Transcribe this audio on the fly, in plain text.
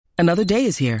Another day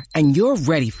is here, and you're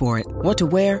ready for it. What to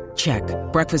wear? Check.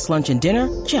 Breakfast, lunch, and dinner?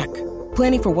 Check.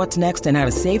 Planning for what's next and how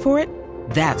to save for it?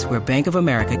 That's where Bank of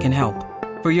America can help.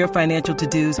 For your financial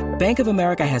to-dos, Bank of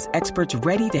America has experts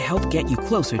ready to help get you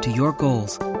closer to your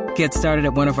goals. Get started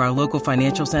at one of our local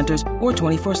financial centers or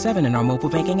 24/7 in our mobile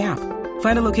banking app.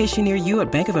 Find a location near you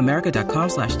at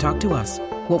bankofamerica.com/talktous.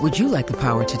 What would you like the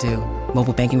power to do?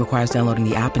 Mobile banking requires downloading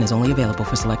the app and is only available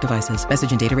for select devices.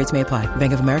 Message and data rates may apply.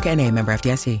 Bank of America N.A., member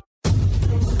FDIC.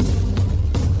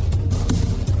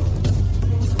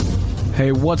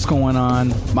 Hey, what's going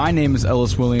on? My name is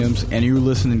Ellis Williams, and you're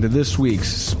listening to this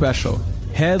week's special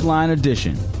headline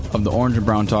edition of the Orange and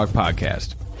Brown Talk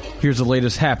podcast. Here's the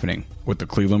latest happening with the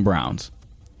Cleveland Browns.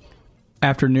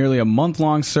 After nearly a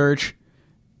month-long search,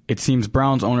 it seems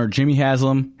Browns owner Jimmy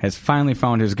Haslam has finally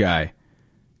found his guy.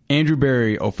 Andrew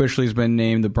Berry officially has been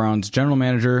named the Browns general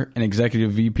manager and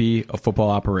executive VP of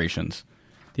football operations.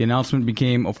 The announcement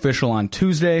became official on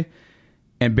Tuesday,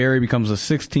 and Berry becomes the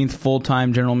 16th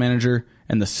full-time general manager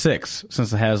and the 6th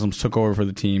since the Haslams took over for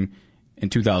the team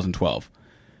in 2012.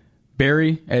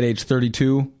 Berry, at age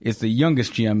 32, is the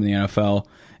youngest GM in the NFL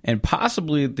and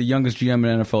possibly the youngest GM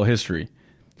in NFL history.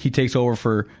 He takes over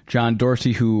for John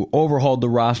Dorsey, who overhauled the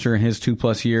roster in his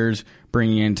 2+ years,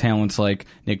 bringing in talents like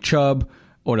Nick Chubb,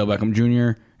 Odell Beckham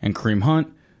Jr., and Kareem Hunt,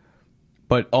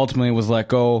 but ultimately was let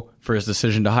go for his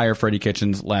decision to hire Freddie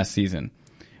Kitchens last season.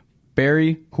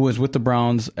 Berry, who was with the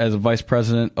Browns as a vice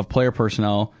president of player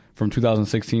personnel from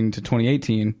 2016 to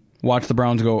 2018, watched the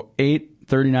Browns go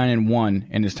 8-39-1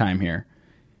 in his time here,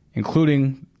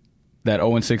 including that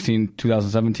 0-16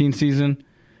 2017 season,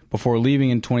 before leaving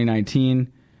in 2019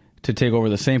 to take over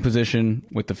the same position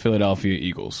with the Philadelphia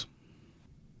Eagles.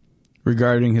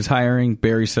 Regarding his hiring,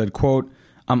 Berry said, quote,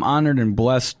 "I'm honored and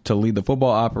blessed to lead the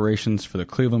football operations for the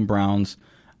Cleveland Browns.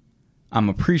 I'm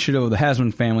appreciative of the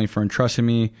Haslam family for entrusting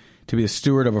me to be the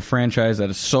steward of a franchise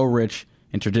that is so rich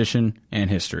in tradition and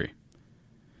history."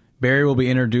 Berry will be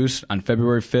introduced on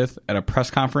February 5th at a press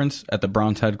conference at the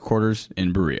Browns headquarters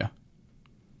in Berea.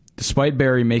 Despite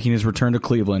Berry making his return to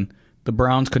Cleveland, the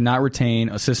Browns could not retain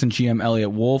assistant GM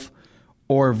Elliott Wolf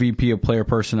or VP of player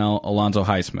personnel Alonzo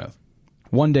Highsmith.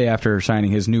 One day after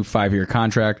signing his new 5-year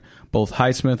contract, both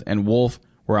Highsmith and Wolf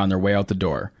were on their way out the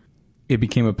door. It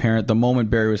became apparent the moment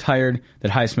Berry was hired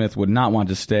that Highsmith would not want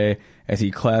to stay, as he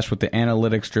clashed with the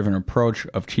analytics-driven approach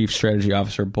of Chief Strategy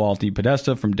Officer Paul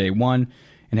DePodesta from day one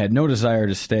and had no desire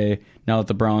to stay now that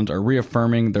the Browns are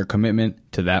reaffirming their commitment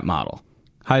to that model.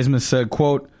 Highsmith said,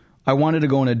 quote, "I wanted to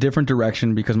go in a different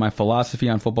direction because my philosophy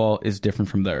on football is different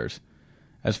from theirs.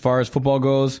 As far as football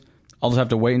goes, I'll just have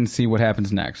to wait and see what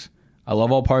happens next. I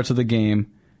love all parts of the game.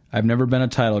 I've never been a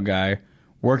title guy.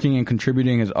 Working and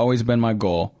contributing has always been my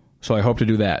goal, so I hope to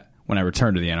do that when I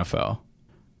return to the NFL."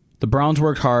 The Browns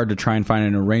worked hard to try and find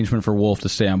an arrangement for Wolf to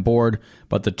stay on board,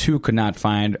 but the two could not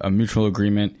find a mutual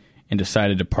agreement and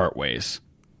decided to part ways.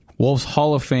 Wolf's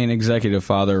Hall of Fame executive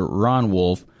father, Ron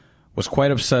Wolf, was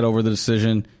quite upset over the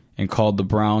decision and called the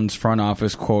Browns front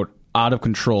office, quote, "out of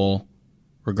control"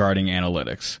 regarding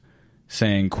analytics,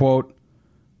 saying, quote,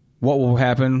 "What will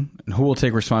happen and who will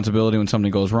take responsibility when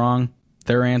something goes wrong?"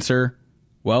 Their answer,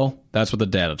 "Well, that's what the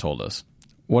data told us."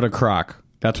 What a crock.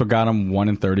 That's what got him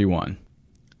 1-31.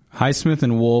 Highsmith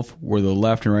and Wolf were the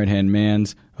left and right-hand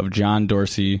mans of John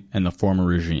Dorsey and the former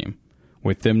regime.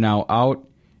 With them now out,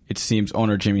 it seems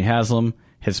owner Jimmy Haslam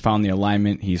has found the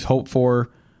alignment he's hoped for,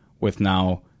 with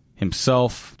now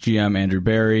himself, GM Andrew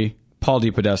Berry, Paul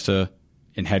DePodesta,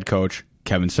 and head coach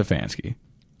Kevin Stefanski.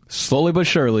 Slowly but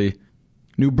surely,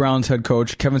 new Browns head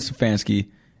coach Kevin Stefanski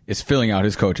is filling out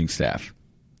his coaching staff.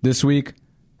 This week,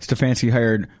 Stefanski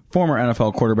hired former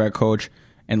NFL quarterback coach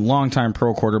and longtime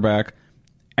pro quarterback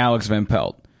Alex Van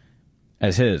Pelt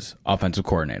as his offensive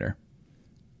coordinator.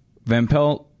 Van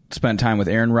Pelt spent time with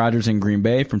Aaron Rodgers in Green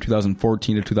Bay from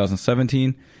 2014 to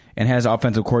 2017 and has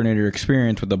offensive coordinator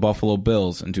experience with the Buffalo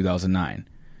Bills in 2009.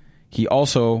 He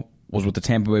also was with the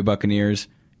Tampa Bay Buccaneers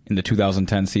in the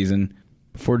 2010 season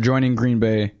before joining Green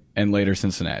Bay and later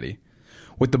Cincinnati.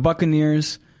 With the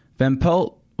Buccaneers, Van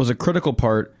Pelt was a critical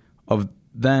part of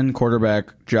then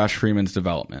quarterback Josh Freeman's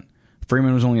development.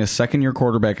 Freeman was only a second-year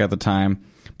quarterback at the time,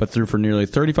 but threw for nearly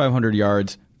 3,500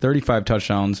 yards, 35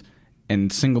 touchdowns,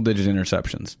 and single-digit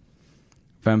interceptions.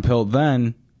 Van Pelt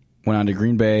then went on to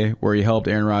Green Bay, where he helped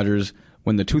Aaron Rodgers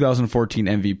win the 2014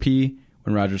 MVP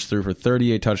when Rodgers threw for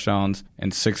 38 touchdowns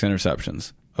and 6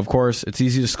 interceptions. Of course, it's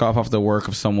easy to scoff off the work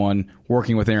of someone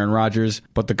working with Aaron Rodgers,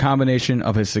 but the combination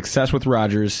of his success with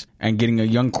Rodgers and getting a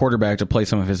young quarterback to play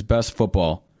some of his best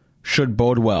football should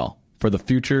bode well for the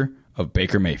future of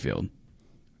Baker Mayfield.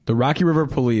 The Rocky River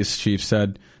Police chief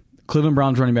said Cleveland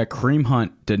Browns running back Kareem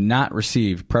Hunt did not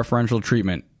receive preferential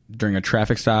treatment during a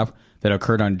traffic stop that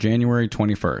occurred on January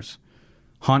 21st.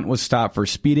 Hunt was stopped for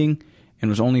speeding and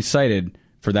was only cited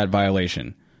for that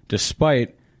violation,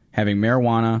 despite having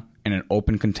marijuana and an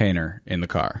open container in the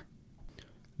car.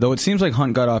 Though it seems like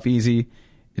Hunt got off easy,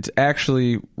 it's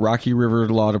actually Rocky River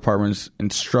Law Department's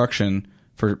instruction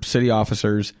for city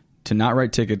officers to not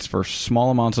write tickets for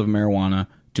small amounts of marijuana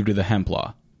due to the hemp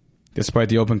law. Despite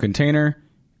the open container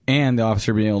and the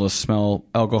officer being able to smell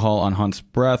alcohol on Hunt's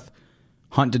breath,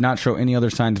 Hunt did not show any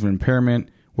other signs of impairment,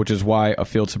 which is why a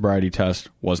field sobriety test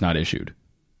was not issued.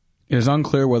 It is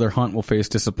unclear whether Hunt will face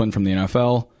discipline from the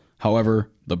NFL.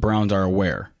 However, the Browns are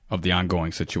aware of the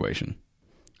ongoing situation.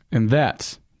 And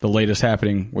that's the latest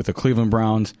happening with the Cleveland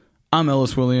Browns. I'm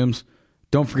Ellis Williams.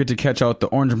 Don't forget to catch out the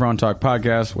Orange and Brown Talk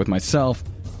podcast with myself,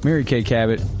 Mary Kay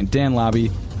Cabot, and Dan Lobby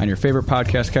on your favorite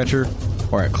podcast catcher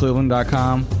or at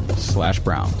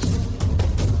cleveland.com/Browns.